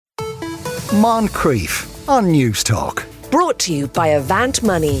Moncrief on News Talk. Brought to you by Avant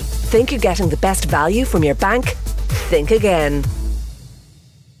Money. Think you're getting the best value from your bank? Think again.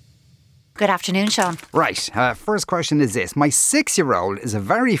 Good afternoon, Sean. Right, first question is this. My 6-year-old is a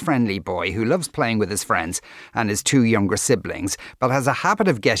very friendly boy who loves playing with his friends and his 2 younger siblings, but has a habit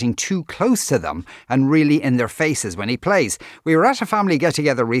of getting too close to them and really in their faces when he plays. We were at a family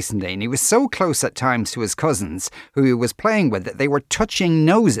get-together recently and he was so close at times to his cousins who he was playing with that they were touching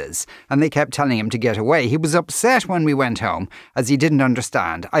noses and they kept telling him to get away. He was upset when we went home as he didn't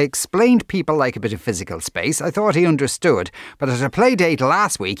understand. I explained people like a bit of physical space. I thought he understood, but at a play date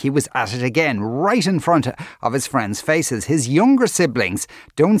last week he was at it again, right in front of his friends' faces. His younger siblings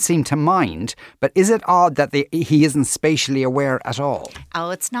don't seem to mind, but is it odd that he isn't spatially aware at all?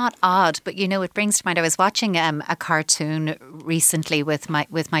 Oh, it's not odd, but it brings to mind, I was watching a cartoon recently with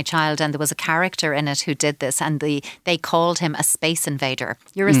my child, and there was a character in it who did this, and they called him a space invader.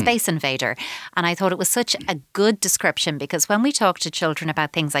 You're a space invader. And I thought it was such a good description, because when we talk to children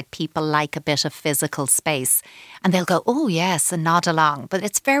about things like people like a bit of physical space, and they'll go, oh yes, and nod along, but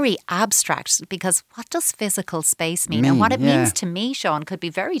it's very abstract, because what does physical space mean? And what it means to me, Sean, could be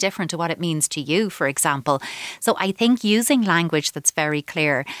very different to what it means to you, for example. So I think using language that's very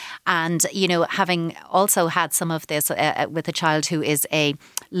clear, and, having also had some of this with a child who is a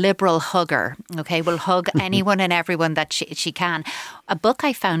liberal hugger, okay, will hug anyone and everyone that she can. A book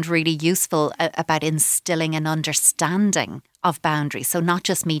I found really useful about instilling an understanding of boundaries. So not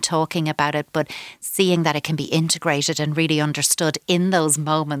just me talking about it, but seeing that it can be integrated and really understood in those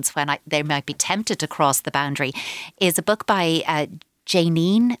moments when they might be tempted to cross the boundary, is a book by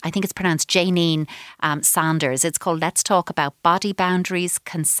Janine, I think it's pronounced Janine Sanders. It's called Let's Talk About Body Boundaries,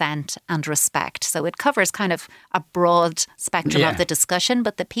 Consent and Respect. So it covers kind of a broad spectrum of the discussion,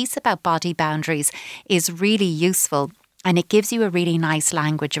 but the piece about body boundaries is really useful. And it gives you a really nice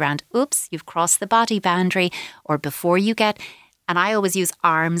language around, oops, you've crossed the body boundary, or before you get, and I always use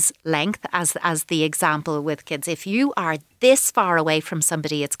arm's length as the example with kids. If you are this far away from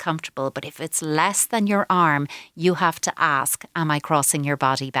somebody, it's comfortable. But if it's less than your arm, you have to ask, am I crossing your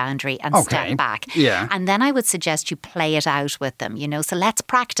body boundary, and step back. Yeah. And then I would suggest you play it out with them, So let's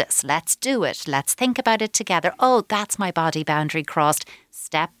practice. Let's do it. Let's think about it together. Oh, that's my body boundary crossed.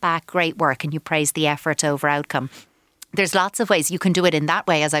 Step back. Great work. And you praise the effort over outcome. There's lots of ways you can do it in that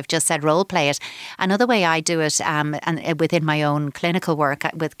way, as I've just said, role play it. Another way I do it, and within my own clinical work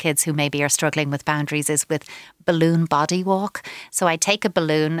with kids who maybe are struggling with boundaries, is with balloon body walk. So I take a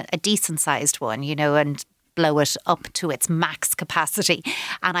balloon, a decent sized one, and blow it up to its max capacity,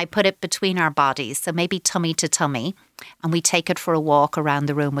 and I put it between our bodies, so maybe tummy to tummy, and we take it for a walk around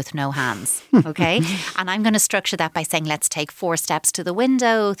the room with no hands, okay? And I'm going to structure that by saying, let's take 4 steps to the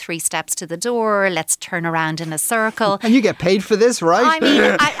window, 3 steps to the door, let's turn around in a circle. And you get paid for this, right?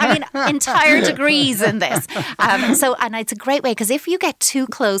 I mean, entire degrees in this. And it's a great way, because if you get too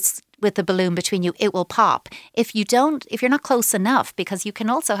close with the balloon between you, it will pop. If you're not close enough, because you can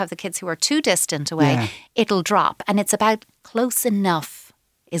also have the kids who are too distant away, it'll drop. And it's about close enough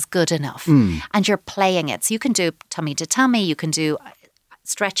is good enough. And you're playing it. So you can do tummy to tummy, you can do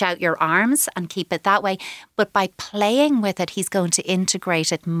stretch out your arms and keep it that way. But by playing with it, he's going to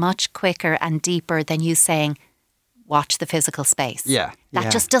integrate it much quicker and deeper than you saying, watch the physical space.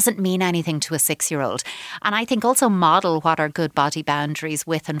 That just doesn't mean anything to a 6-year-old. And I think also model what are good body boundaries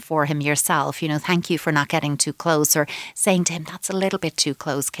with and for him yourself. Thank you for not getting too close, or saying to him, that's a little bit too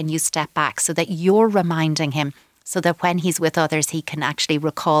close. Can you step back? So that you're reminding him, so that when he's with others, he can actually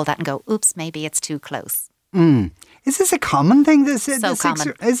recall that and go, oops, maybe it's too close. Is this a common thing? So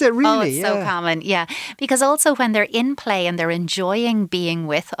common. Is it really? Oh, it's so common, yeah. Because also when they're in play and they're enjoying being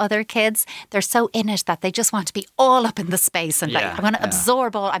with other kids, they're so in it that they just want to be all up in the space and I want to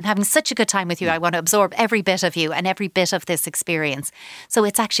absorb I'm having such a good time with you. I want to absorb every bit of you and every bit of this experience. So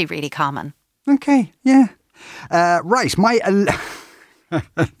it's actually really common. Okay, yeah. Right,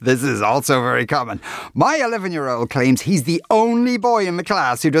 this is also very common. My 11-year-old claims he's the only boy in the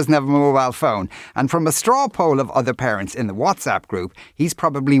class who doesn't have a mobile phone. And from a straw poll of other parents in the WhatsApp group, he's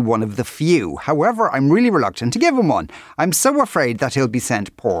probably one of the few. However, I'm really reluctant to give him one. I'm so afraid that he'll be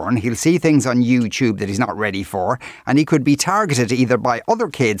sent porn, he'll see things on YouTube that he's not ready for, and he could be targeted either by other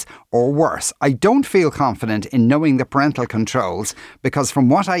kids or worse. I don't feel confident in knowing the parental controls, because from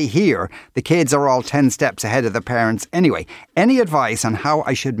what I hear, the kids are all 10 steps ahead of the parents anyway. Any advice on how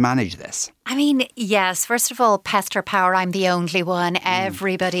I should manage this? I mean, yes, first of all, Pester Power, I'm the only one.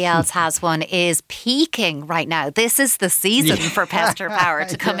 Everybody else has one, is peaking right now. This is the season for Pester Power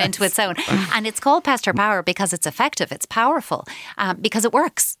to come into its own. And it's called Pester Power because it's effective, it's powerful, because it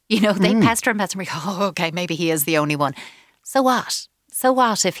works. They pester and pester and we go, oh, okay, maybe he is the only one. So what? So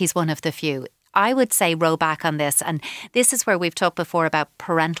what if he's one of the few? I would say row back on this. And this is where we've talked before about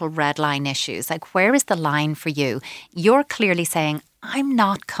parental red line issues. Like, where is the line for you? You're clearly saying, I'm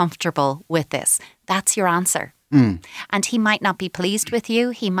not comfortable with this. That's your answer. And he might not be pleased with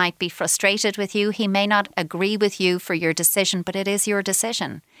you. He might be frustrated with you. He may not agree with you for your decision, but it is your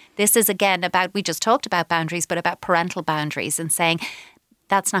decision. This is, again, about, we just talked about boundaries, but about parental boundaries and saying,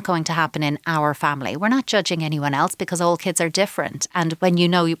 that's not going to happen in our family. We're not judging anyone else because all kids are different. And when you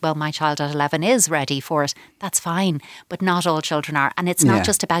know, well, my child at 11 is ready for it, that's fine. But not all children are. And it's not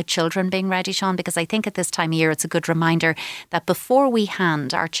just about children being ready, Sean, because I think at this time of year, it's a good reminder that before we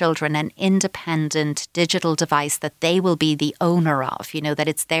hand our children an independent digital device that they will be the owner of, that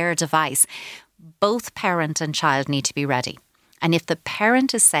it's their device, both parent and child need to be ready. And if the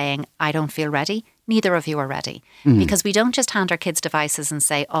parent is saying, I don't feel ready, neither of you are ready. Because we don't just hand our kids devices and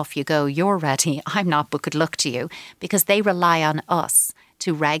say, off you go, you're ready, I'm not, but good luck to you. Because they rely on us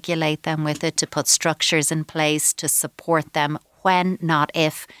to regulate them with it, to put structures in place, to support them when, not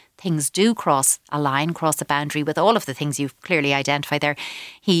if, things do cross a line, cross a boundary with all of the things you've clearly identified there.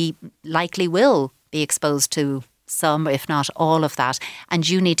 He likely will be exposed to some, if not all of that. And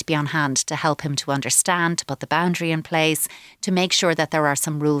you need to be on hand to help him to understand, to put the boundary in place, to make sure that there are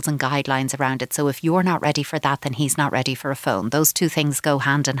some rules and guidelines around it. So if you're not ready for that, then he's not ready for a phone. Those two things go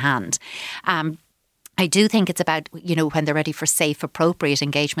hand in hand. I do think it's about, when they're ready for safe, appropriate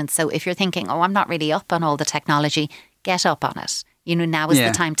engagement. So if you're thinking, I'm not really up on all the technology, get up on it. Now is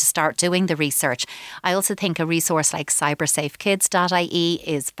the time to start doing the research. I also think a resource like cybersafekids.ie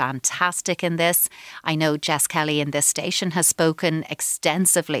is fantastic in this. I know Jess Kelly in this station has spoken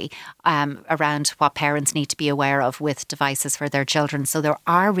extensively around what parents need to be aware of with devices for their children. So there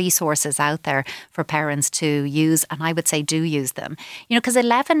are resources out there for parents to use, and I would say do use them. Because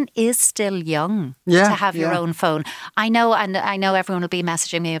 11 is still young to have your own phone. I know, and I know everyone will be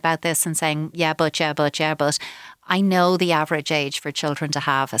messaging me about this and saying, but. I know the average age for children to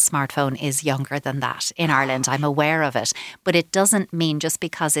have a smartphone is younger than that in Ireland. I'm aware of it. But it doesn't mean just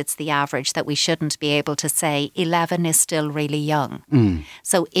because it's the average that we shouldn't be able to say 11 is still really young.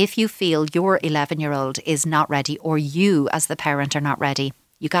 So if you feel your 11-year-old is not ready, or you as the parent are not ready,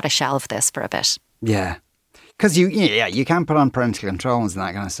 you got to shelve this for a bit. Yeah. Because you can put on parental controls and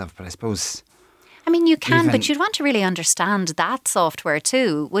that kind of stuff, but I suppose... you can, but you'd want to really understand that software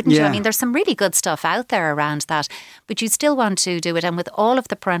too, wouldn't you? There's some really good stuff out there around that, but you still want to do it. And with all of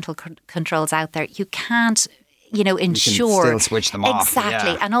the parental controls out there, you can't, ensure... You can still switch them off.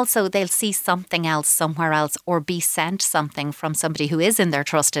 Exactly. And also they'll see something else somewhere else, or be sent something from somebody who is in their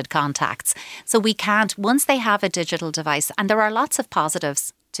trusted contacts. So we can't, once they have a digital device, and there are lots of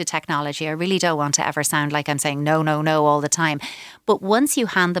positives to technology. I really don't want to ever sound like I'm saying no all the time. But once you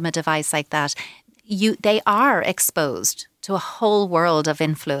hand them a device like that, they are exposed to a whole world of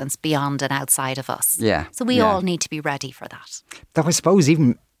influence beyond and outside of us. Yeah. So we all need to be ready for that. Though I suppose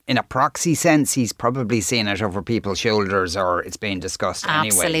even in a proxy sense, he's probably seeing it over people's shoulders, or it's being discussed anyway.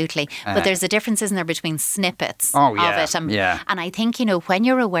 Absolutely. But there's a difference, isn't there, between snippets of it. And I think, when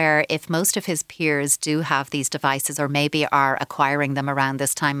you're aware, if most of his peers do have these devices, or maybe are acquiring them around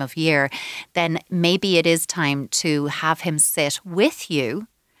this time of year, then maybe it is time to have him sit with you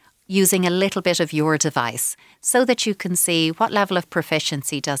using a little bit of your device, so that you can see what level of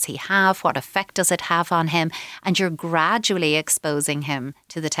proficiency does he have, what effect does it have on him, and you're gradually exposing him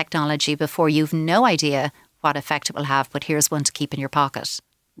to the technology before you've no idea what effect it will have, but here's one to keep in your pocket.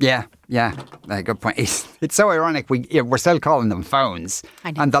 Yeah, good point. It's so ironic. We're still calling them phones,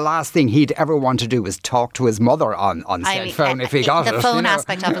 and the last thing he'd ever want to do is talk to his mother on said phone if he got it. The phone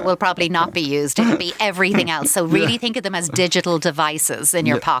aspect of it will probably not be used. It'll be everything else. So really think of them as digital devices in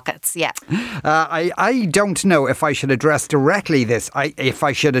your pockets. Yeah. I don't know if I should address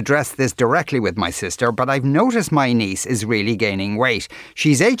this directly with my sister, but I've noticed my niece is really gaining weight.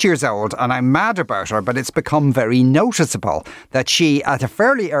 She's 8 years old, and I'm mad about her, but it's become very noticeable that she, at a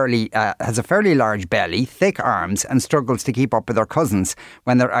fairly early has a fairly large belly, thick arms, and struggles to keep up with her cousins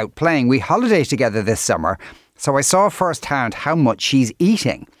when they're out playing. We holiday together this summer, so I saw firsthand how much she's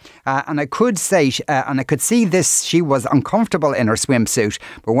eating. And I could see this, she was uncomfortable in her swimsuit,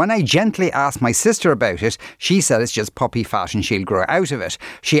 but when I gently asked my sister about it, she said it's just puppy fat and she'll grow out of it.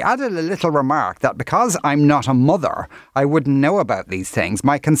 She added a little remark that because I'm not a mother, I wouldn't know about these things.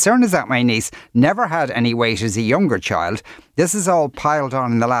 My concern is that my niece never had any weight as a younger child. This is all piled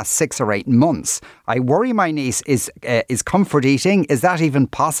on in the last 6 or 8 months. I worry my niece is comfort eating. Is that even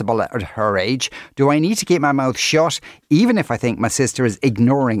possible at her age? Do I need to keep my mouth shut, even if I think my sister is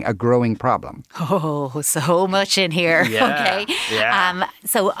ignoring a growing problem? Oh, so much in here. Yeah, okay. Yeah.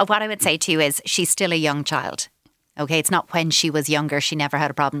 So what I would say to you is she's still a young child. Okay, it's not when she was younger, she never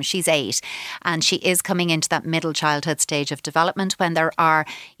had a problem. She's 8 and she is coming into that middle childhood stage of development when there are,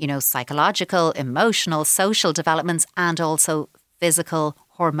 psychological, emotional, social developments and also physical,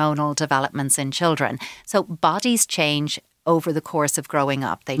 hormonal developments in children. So bodies change over the course of growing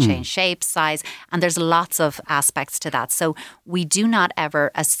up. They change shape, size, and there's lots of aspects to that. So we do not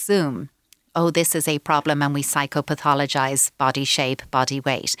ever assume, this is a problem and we psychopathologize body shape, body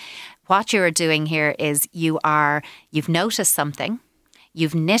weight. What you're doing here is you've noticed something.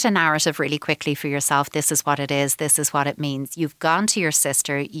 You've knit a narrative really quickly for yourself. This is what it is. This is what it means. You've gone to your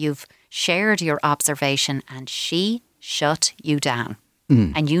sister. You've shared your observation and she shut you down.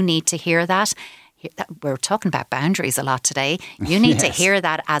 And you need to hear that. We're talking about boundaries a lot today. You need to hear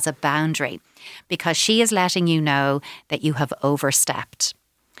that as a boundary because she is letting you know that you have overstepped.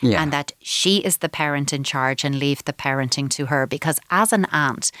 Yeah. And that she is the parent in charge and leave the parenting to her. Because as an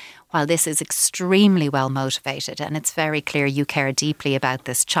aunt, while this is extremely well motivated and it's very clear you care deeply about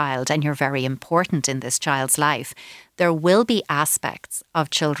this child and you're very important in this child's life, there will be aspects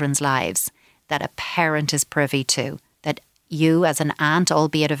of children's lives that a parent is privy to, that you as an aunt,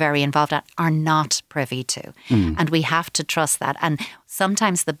 albeit a very involved aunt, are not privy to. And we have to trust that. And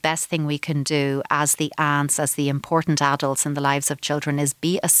sometimes the best thing we can do as the aunts, as the important adults in the lives of children is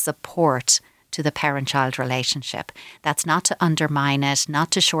be a support to the parent-child relationship. That's not to undermine it,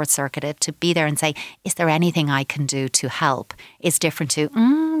 not to short-circuit it, to be there and say, is there anything I can do to help? Is different to,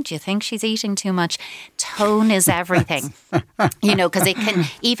 do you think she's eating too much? Tone is everything. Because it can,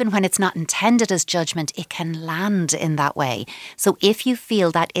 even when it's not intended as judgment, it can land in that way. So if you feel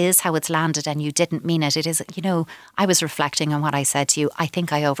that is how it's landed and you didn't mean it, it is, I was reflecting on what I said to you. I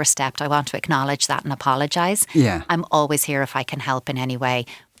think I overstepped. I want to acknowledge that and apologise. Yeah. I'm always here if I can help in any way.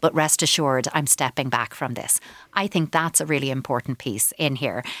 But rest assured, I'm stepping back from this. I think that's a really important piece in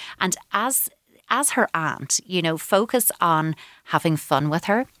here. And as her aunt, focus on having fun with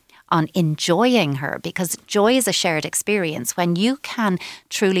her, on enjoying her, because joy is a shared experience. When you can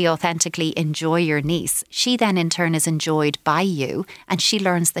truly, authentically enjoy your niece, she then in turn is enjoyed by you and she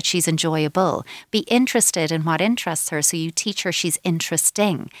learns that she's enjoyable. Be interested in what interests her so you teach her she's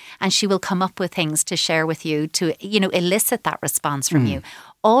interesting and she will come up with things to share with you to, elicit that response from you.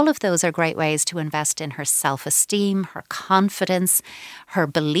 All of those are great ways to invest in her self-esteem, her confidence, her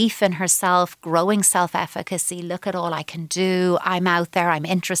belief in herself, growing self-efficacy. Look at all I can do. I'm out there. I'm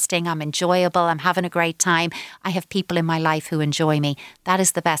interesting. I'm enjoyable. I'm having a great time. I have people in my life who enjoy me. That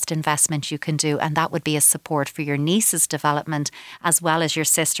is the best investment you can do. And that would be a support for your niece's development as well as your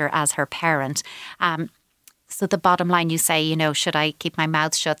sister as her parent. So the bottom line, you say, should I keep my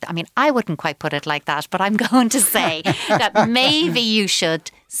mouth shut? I mean, I wouldn't quite put it like that, but I'm going to say that maybe you should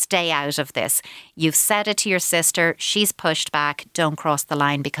stay out of this. You've said it to your sister. She's pushed back. Don't cross the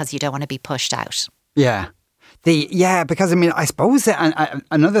line because you don't want to be pushed out. Yeah. Because I suppose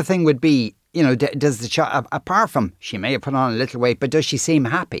another thing would be, does the child, apart from she may have put on a little weight, but does she seem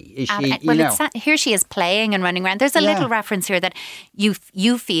happy? Is she, here she is playing and running around. There's a little reference here that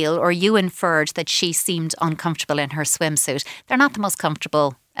you feel or you inferred that she seemed uncomfortable in her swimsuit. They're not the most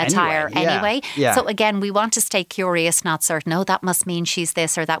comfortable attire anyway. Yeah. So again, we want to stay curious, not certain, that must mean she's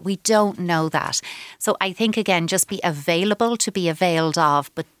this or that. We don't know that. So I think, again, just be available to be availed of,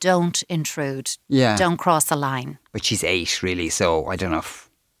 but don't intrude. Yeah. Don't cross a line. But she's 8, really, so I don't know if...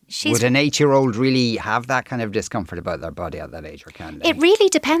 Would an 8-year-old really have that kind of discomfort about their body at that age, or can they? It really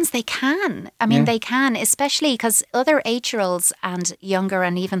depends. They can. They can, especially because other 8-year-olds and younger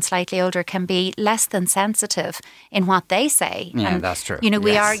and even slightly older can be less than sensitive in what they say. Yeah, and, that's true.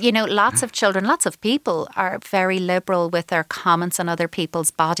 We are, lots of children, lots of people are very liberal with their comments on other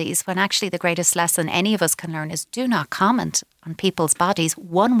people's bodies, when actually the greatest lesson any of us can learn is do not comment on people's bodies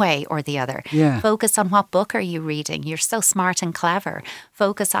one way or the other. Yeah. Focus on what book are you reading. You're so smart and clever.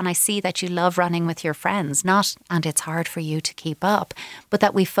 Focus on, I see that you love running with your friends, not, and it's hard for you to keep up, but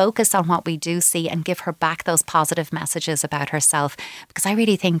that we focus on what we do see and give her back those positive messages about herself. Because I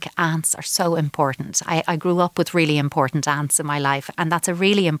really think aunts are so important. I grew up with really important aunts in my life, and that's a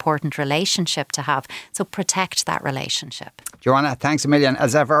really important relationship to have. So protect that relationship. Joanna, thanks a million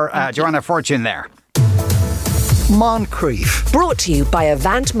as ever. Joanna Fortune there. Moncrief. Brought to you by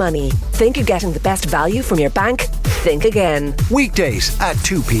Avant Money. Think you're getting the best value from your bank? Think again. Weekdays at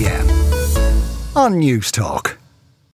 2 p.m. on News Talk.